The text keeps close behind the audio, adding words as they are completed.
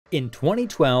In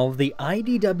 2012, the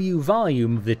IDW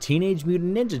volume of the Teenage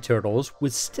Mutant Ninja Turtles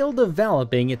was still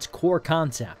developing its core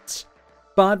concepts.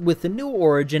 But with the new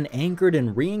origin anchored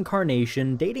in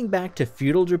reincarnation dating back to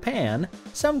feudal Japan,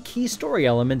 some key story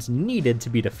elements needed to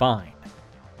be defined.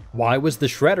 Why was the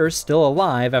Shredder still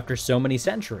alive after so many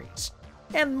centuries?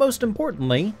 And most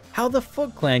importantly, how the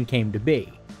Foot Clan came to be.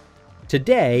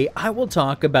 Today, I will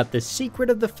talk about the Secret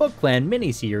of the Foot Clan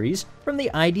miniseries from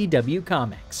the IDW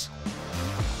comics.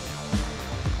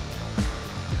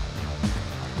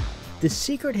 The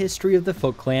secret history of the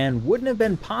Foot Clan wouldn't have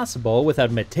been possible without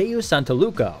Matteo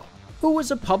Santaluco, who was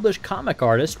a published comic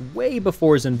artist way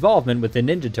before his involvement with the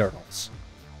Ninja Turtles.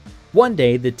 One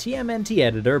day, the TMNT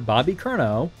editor Bobby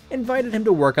Curnow invited him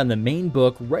to work on the main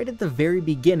book right at the very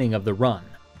beginning of the run.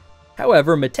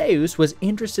 However, Matteus was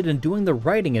interested in doing the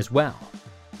writing as well.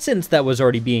 Since that was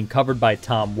already being covered by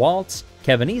Tom Waltz,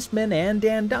 Kevin Eastman, and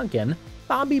Dan Duncan,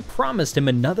 Bobby promised him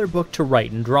another book to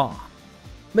write and draw.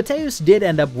 Matteus did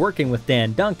end up working with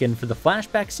Dan Duncan for the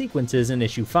flashback sequences in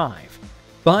issue 5.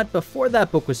 But before that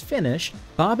book was finished,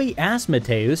 Bobby asked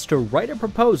Matteus to write a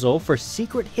proposal for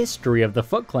Secret History of the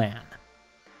Foot Clan.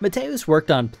 Matteus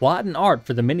worked on plot and art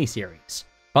for the miniseries,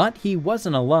 but he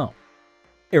wasn't alone.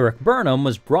 Eric Burnham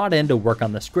was brought in to work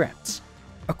on the scripts.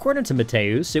 According to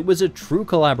Matteus, it was a true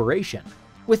collaboration,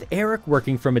 with Eric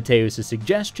working for Matteus'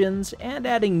 suggestions and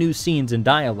adding new scenes and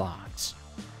dialogues.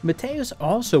 Matteus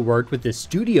also worked with his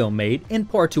studio mate in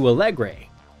Porto Alegre,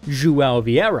 João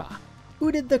Vieira,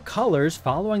 who did the colors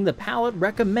following the palette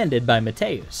recommended by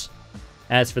Matteus.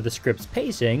 As for the script's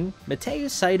pacing,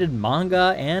 Matteus cited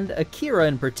manga and Akira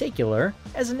in particular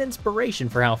as an inspiration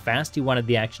for how fast he wanted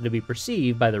the action to be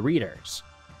perceived by the readers.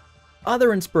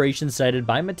 Other inspirations cited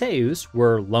by Matteus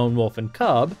were Lone Wolf and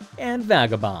Cub and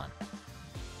Vagabond.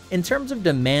 In terms of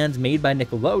demands made by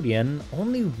Nickelodeon,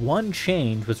 only one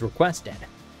change was requested,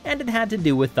 and it had to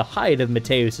do with the height of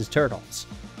Matteus' turtles.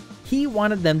 He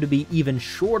wanted them to be even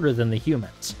shorter than the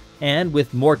humans, and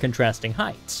with more contrasting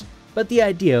heights, but the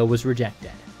idea was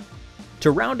rejected.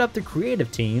 To round up the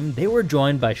creative team, they were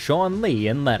joined by Sean Lee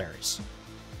in letters.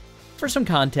 For some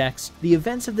context, the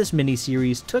events of this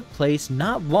miniseries took place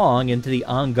not long into the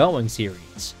ongoing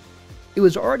series. It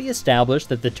was already established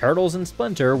that the Turtles and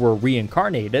Splinter were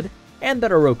reincarnated, and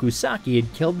that Oroku Saki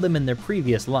had killed them in their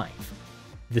previous life.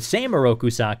 The same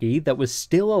Oroku Saki that was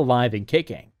still alive and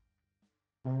kicking.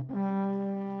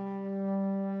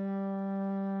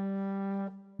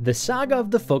 The saga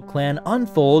of the Foot Clan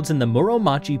unfolds in the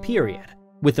Muromachi period,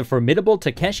 with the formidable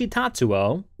Takeshi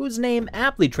Tatsuo, whose name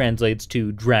aptly translates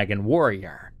to Dragon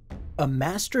Warrior. A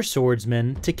master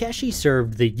swordsman, Takeshi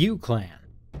served the Yu clan,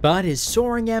 but his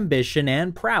soaring ambition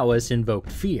and prowess invoked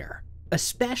fear,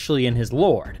 especially in his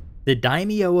lord, the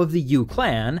daimyo of the Yu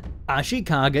clan,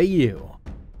 Ashikaga Yu.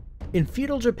 In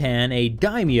feudal Japan, a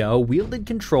daimyo wielded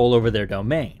control over their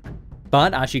domain,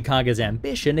 but Ashikaga's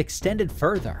ambition extended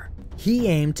further. He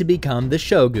aimed to become the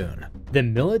shogun, the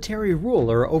military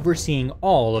ruler overseeing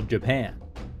all of Japan.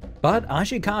 But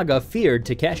Ashikaga feared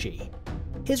Takeshi.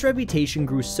 His reputation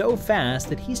grew so fast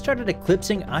that he started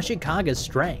eclipsing Ashikaga's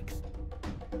strength.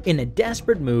 In a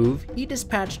desperate move, he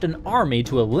dispatched an army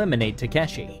to eliminate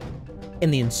Takeshi. In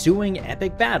the ensuing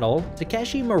epic battle,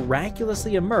 Takeshi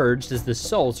miraculously emerged as the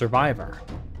sole survivor,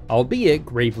 albeit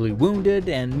gravely wounded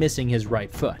and missing his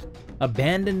right foot,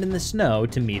 abandoned in the snow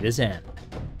to meet his end.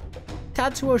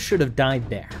 Tatsuo should have died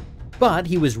there, but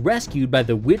he was rescued by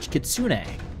the witch Kitsune,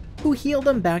 who healed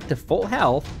him back to full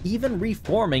health, even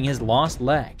reforming his lost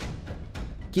leg.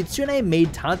 Kitsune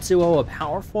made Tatsuo a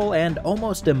powerful and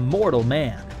almost immortal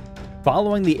man,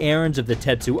 following the errands of the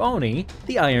Tetsuoni,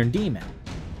 the Iron Demon.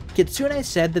 Kitsune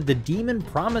said that the demon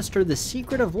promised her the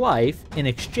secret of life in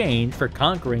exchange for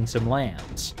conquering some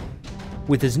lands.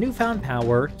 With his newfound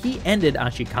power, he ended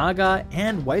Ashikaga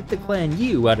and wiped the clan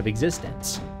Yu out of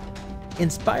existence.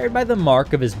 Inspired by the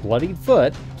mark of his bloodied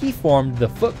foot, he formed the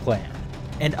Foot Clan,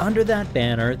 and under that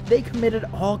banner, they committed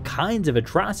all kinds of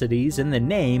atrocities in the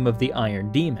name of the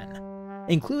Iron Demon,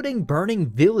 including burning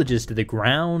villages to the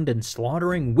ground and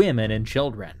slaughtering women and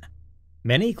children.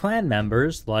 Many clan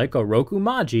members, like Oroku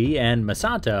Maji and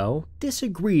Masato,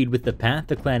 disagreed with the path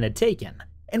the clan had taken,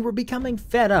 and were becoming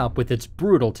fed up with its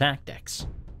brutal tactics.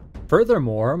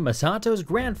 Furthermore, Masato's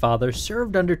grandfather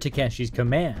served under Takeshi's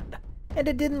command, and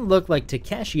it didn't look like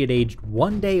Takeshi had aged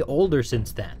one day older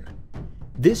since then.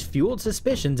 This fueled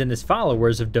suspicions in his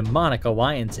followers of demonic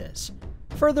alliances,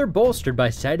 further bolstered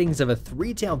by sightings of a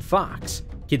three-tailed fox,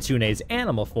 Kitsune's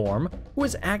animal form, who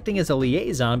was acting as a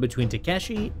liaison between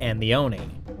Takeshi and the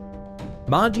Oni.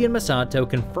 Maji and Masato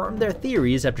confirmed their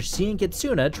theories after seeing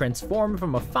Kitsune transform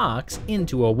from a fox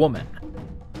into a woman.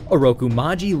 Oroku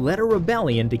Maji led a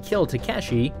rebellion to kill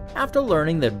Takeshi after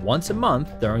learning that once a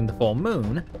month during the full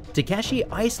moon, Takeshi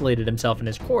isolated himself in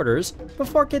his quarters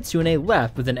before Kitsune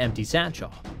left with an empty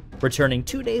satchel, returning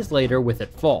 2 days later with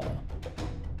it full.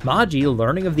 Maji,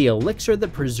 learning of the elixir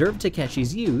that preserved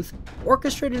Takeshi's youth,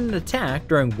 orchestrated an attack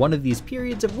during one of these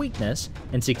periods of weakness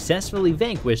and successfully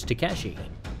vanquished Takeshi,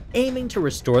 aiming to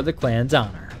restore the clan's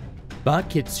honor. But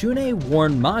Kitsune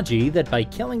warned Maji that by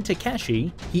killing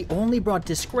Takeshi, he only brought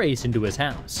disgrace into his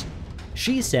house.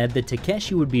 She said that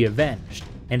Takeshi would be avenged,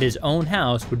 and his own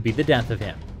house would be the death of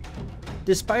him.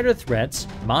 Despite her threats,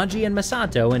 Maji and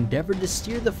Masato endeavored to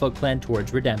steer the Foot Clan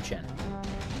towards redemption.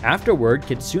 Afterward,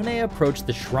 Kitsune approached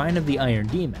the Shrine of the Iron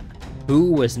Demon,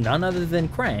 who was none other than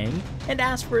Krang, and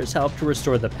asked for his help to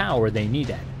restore the power they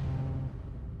needed.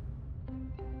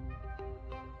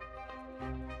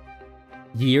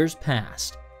 Years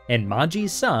passed, and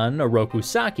Maji's son, Oroku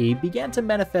Saki, began to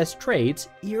manifest traits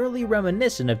eerily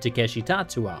reminiscent of Takeshi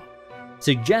Tatsuo,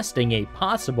 suggesting a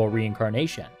possible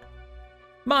reincarnation.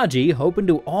 Maji, hoping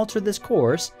to alter this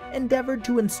course, endeavored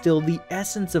to instill the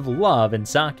essence of love in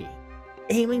Saki,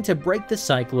 aiming to break the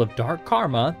cycle of dark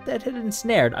karma that had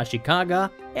ensnared Ashikaga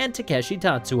and Takeshi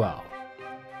Tatsuo.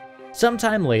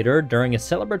 Sometime later, during a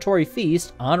celebratory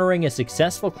feast honoring a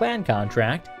successful clan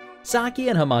contract, Saki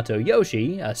and Hamato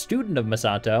Yoshi, a student of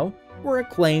Masato, were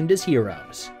acclaimed as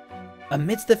heroes.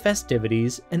 Amidst the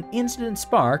festivities, an incident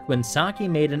sparked when Saki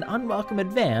made an unwelcome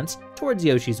advance towards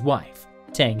Yoshi's wife,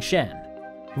 Tang Shen,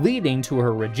 leading to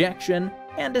her rejection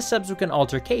and a subsequent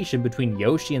altercation between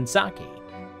Yoshi and Saki,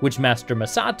 which Master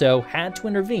Masato had to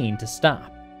intervene to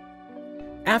stop.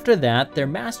 After that, their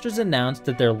masters announced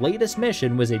that their latest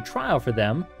mission was a trial for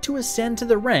them to ascend to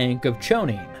the rank of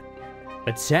Chonin.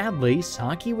 But sadly,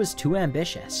 Saki was too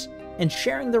ambitious, and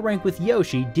sharing the rank with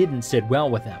Yoshi didn't sit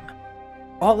well with him.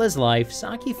 All his life,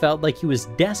 Saki felt like he was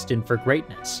destined for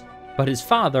greatness, but his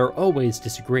father always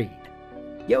disagreed.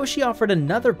 Yoshi offered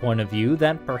another point of view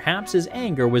that perhaps his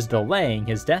anger was delaying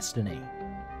his destiny.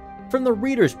 From the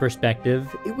reader's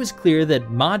perspective, it was clear that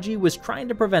Maji was trying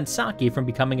to prevent Saki from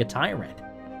becoming a tyrant.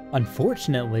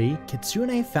 Unfortunately,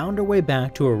 Kitsune found her way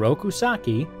back to Oroku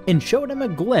Saki and showed him a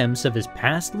glimpse of his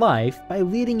past life by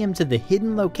leading him to the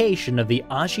hidden location of the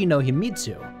Ashi no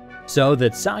Himitsu, so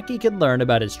that Saki could learn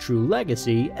about his true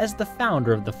legacy as the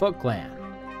founder of the Foot Clan.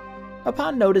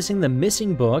 Upon noticing the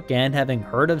missing book and having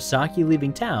heard of Saki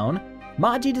leaving town,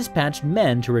 Maji dispatched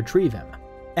men to retrieve him,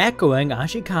 echoing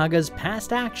Ashikaga's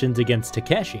past actions against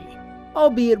Takeshi,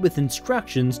 albeit with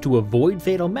instructions to avoid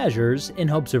fatal measures in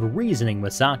hopes of reasoning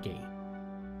with Saki.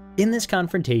 In this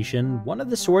confrontation, one of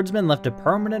the swordsmen left a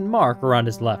permanent mark around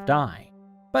his left eye,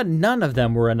 but none of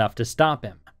them were enough to stop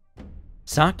him.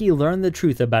 Saki learned the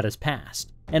truth about his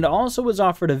past, and also was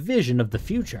offered a vision of the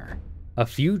future, a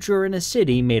future in a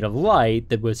city made of light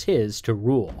that was his to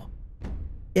rule.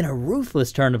 In a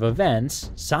ruthless turn of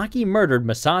events, Saki murdered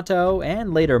Masato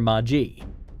and later Maji,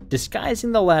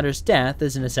 disguising the latter's death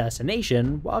as an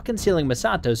assassination while concealing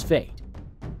Masato's fate.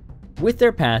 With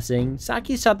their passing,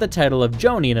 Saki sought the title of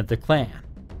Jonin of the clan.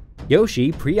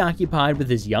 Yoshi, preoccupied with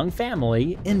his young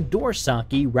family, endorsed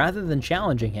Saki rather than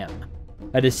challenging him,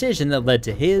 a decision that led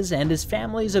to his and his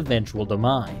family's eventual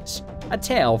demise, a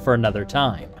tale for another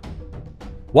time.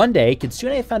 One day,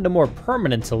 Kitsune found a more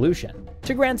permanent solution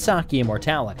to grant Saki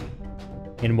immortality.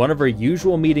 In one of her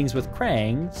usual meetings with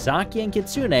Krang, Saki and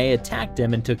Kitsune attacked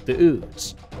him and took the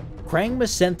ooze. Krang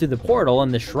was sent through the portal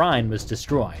and the shrine was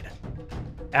destroyed.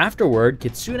 Afterward,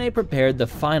 Kitsune prepared the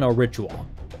final ritual.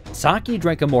 Saki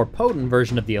drank a more potent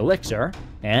version of the elixir,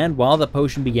 and while the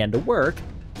potion began to work,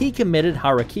 he committed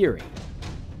harakiri.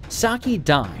 Saki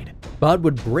died, but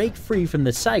would break free from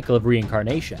the cycle of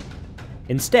reincarnation.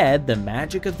 Instead, the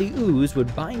magic of the ooze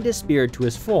would bind his spirit to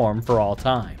his form for all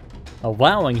time,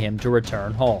 allowing him to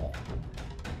return whole.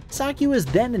 Saki was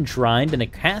then enshrined in a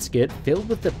casket filled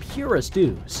with the purest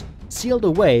ooze, sealed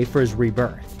away for his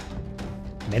rebirth.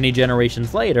 Many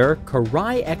generations later,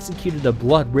 Karai executed a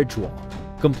blood ritual,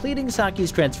 completing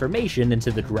Saki's transformation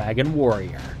into the Dragon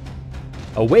Warrior.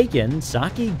 Awakened,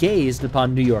 Saki gazed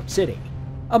upon New York City,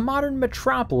 a modern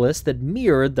metropolis that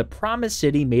mirrored the promised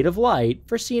city made of light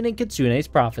foreseen in Kitsune's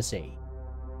prophecy.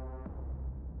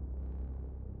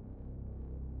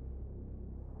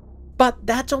 But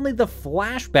that's only the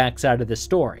flashback side of the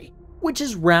story, which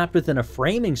is wrapped within a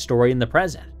framing story in the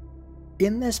present.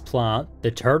 In this plot, the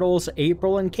turtles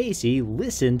April and Casey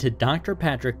listen to Dr.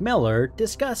 Patrick Miller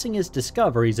discussing his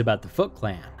discoveries about the Foot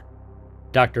Clan.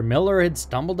 Dr. Miller had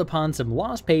stumbled upon some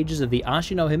lost pages of the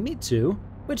Ashi no Himitsu,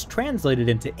 which translated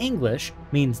into English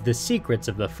means the secrets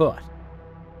of the foot.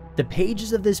 The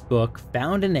pages of this book,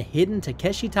 found in a hidden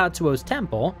Takeshi Tatsuo's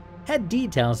temple, had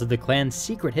details of the clan's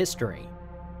secret history.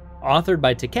 Authored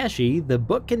by Takeshi, the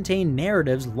book contained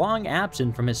narratives long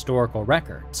absent from historical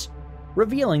records,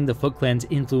 revealing the Foot Clan's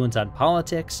influence on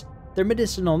politics, their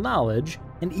medicinal knowledge,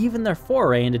 and even their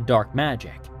foray into dark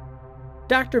magic.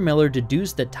 Dr. Miller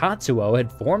deduced that Tatsuo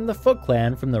had formed the Foot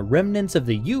Clan from the remnants of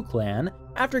the Yu clan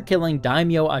after killing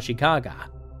Daimyo Ashikaga.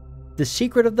 The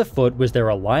secret of the Foot was their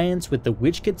alliance with the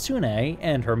witch Kitsune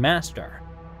and her master,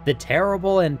 the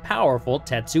terrible and powerful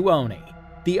Tetsuoni,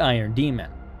 the Iron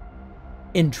Demon.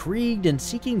 Intrigued and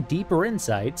seeking deeper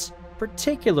insights,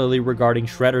 particularly regarding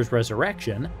Shredder's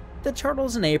resurrection, the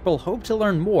Turtles and April hoped to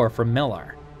learn more from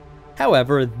Miller.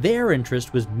 However, their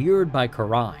interest was mirrored by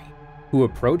Karai, who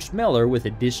approached Miller with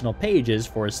additional pages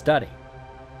for his study.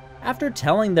 After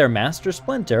telling their master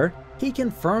Splinter, he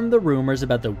confirmed the rumors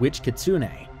about the witch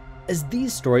Kitsune, as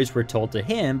these stories were told to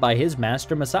him by his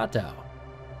master Masato.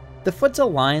 The Foot's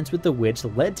alliance with the witch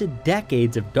led to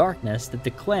decades of darkness that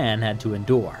the clan had to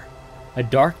endure, a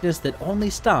darkness that only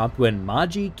stopped when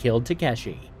Maji killed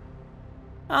Takeshi.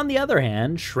 On the other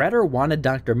hand, Shredder wanted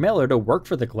Dr. Miller to work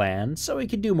for the clan so he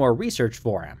could do more research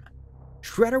for him.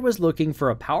 Shredder was looking for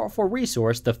a powerful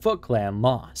resource the Foot Clan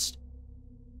lost.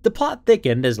 The plot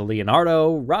thickened as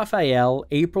Leonardo, Raphael,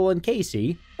 April, and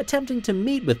Casey, attempting to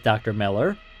meet with Dr.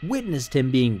 Miller, witnessed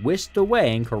him being whisked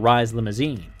away in Karai's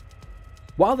limousine.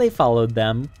 While they followed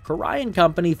them, Karai and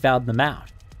company found them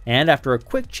out, and after a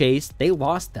quick chase, they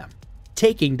lost them,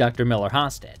 taking Dr. Miller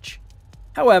hostage.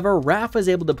 However, Raph was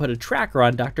able to put a tracker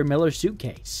on Dr. Miller's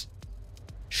suitcase.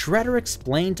 Shredder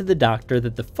explained to the doctor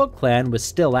that the Foot Clan was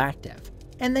still active,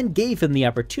 and then gave him the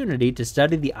opportunity to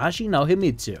study the Ashi no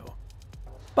Himitsu.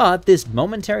 But this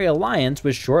momentary alliance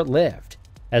was short-lived,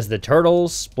 as the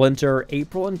Turtles, Splinter,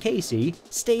 April, and Casey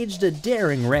staged a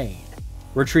daring raid,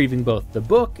 retrieving both the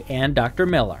book and Dr.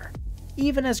 Miller,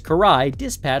 even as Karai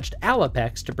dispatched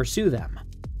Alapex to pursue them.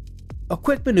 A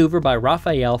quick maneuver by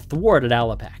Raphael thwarted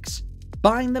Alapex,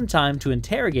 buying them time to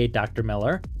interrogate Dr.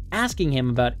 Miller, asking him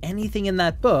about anything in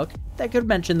that book that could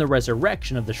mention the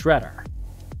resurrection of the Shredder.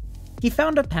 He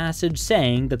found a passage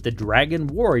saying that the Dragon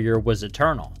Warrior was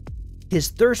eternal. His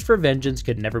thirst for vengeance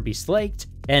could never be slaked,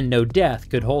 and no death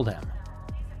could hold him.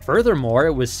 Furthermore,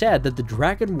 it was said that the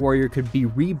Dragon Warrior could be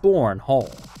reborn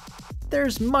whole.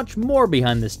 There's much more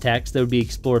behind this text that would be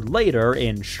explored later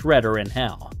in Shredder in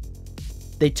Hell.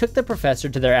 They took the professor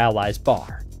to their allies'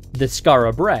 bar, the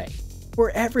Skara Brae,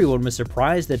 where everyone was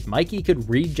surprised that Mikey could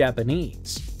read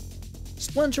Japanese.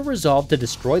 Splinter resolved to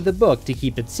destroy the book to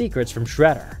keep its secrets from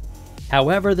Shredder.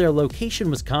 However, their location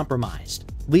was compromised,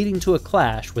 leading to a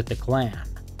clash with the clan.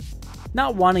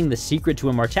 Not wanting the secret to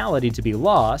immortality to be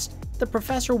lost, the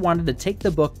professor wanted to take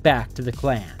the book back to the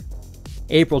clan.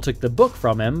 April took the book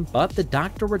from him, but the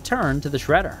doctor returned to the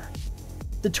Shredder.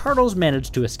 The Turtles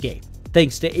managed to escape,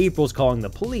 thanks to April's calling the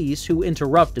police, who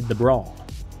interrupted the brawl.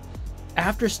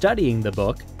 After studying the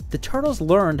book, the Turtles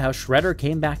learned how Shredder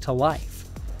came back to life,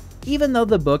 even though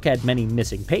the book had many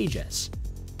missing pages.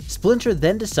 Splinter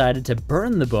then decided to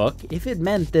burn the book if it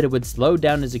meant that it would slow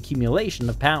down his accumulation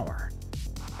of power.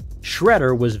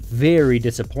 Shredder was very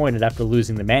disappointed after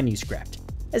losing the manuscript,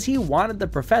 as he wanted the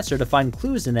professor to find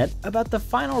clues in it about the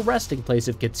final resting place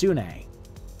of Kitsune.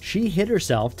 She hid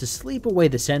herself to sleep away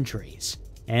the centuries,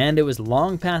 and it was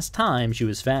long past time she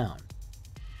was found.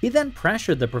 He then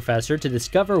pressured the professor to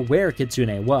discover where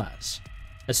Kitsune was,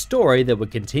 a story that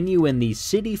would continue in the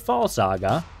City Fall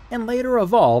saga and later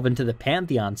evolve into the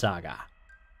Pantheon saga.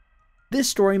 This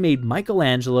story made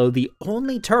Michelangelo the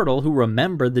only turtle who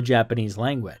remembered the Japanese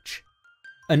language.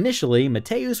 Initially,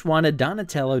 Matthäus wanted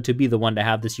Donatello to be the one to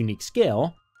have this unique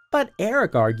skill, but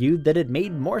Eric argued that it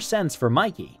made more sense for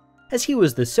Mikey, as he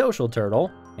was the social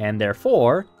turtle, and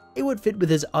therefore, it would fit with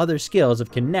his other skills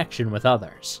of connection with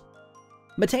others.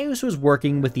 Matthäus was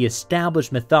working with the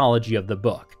established mythology of the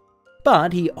book,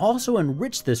 but he also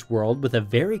enriched this world with a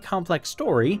very complex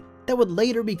story that would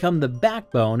later become the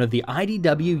backbone of the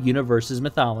IDW universe's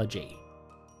mythology.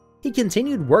 He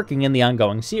continued working in the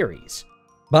ongoing series,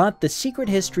 but the secret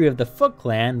history of the Foot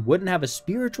Clan wouldn't have a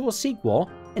spiritual sequel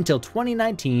until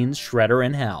 2019's Shredder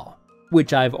in Hell,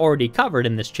 which I've already covered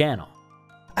in this channel.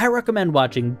 I recommend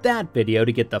watching that video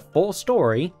to get the full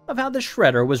story of how the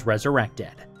Shredder was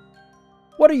resurrected.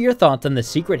 What are your thoughts on the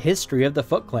secret history of the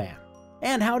Foot Clan?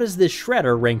 And how does this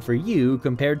Shredder rank for you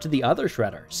compared to the other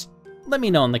Shredders? Let me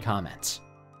know in the comments.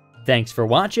 Thanks for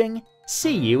watching,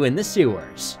 see you in the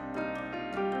sewers.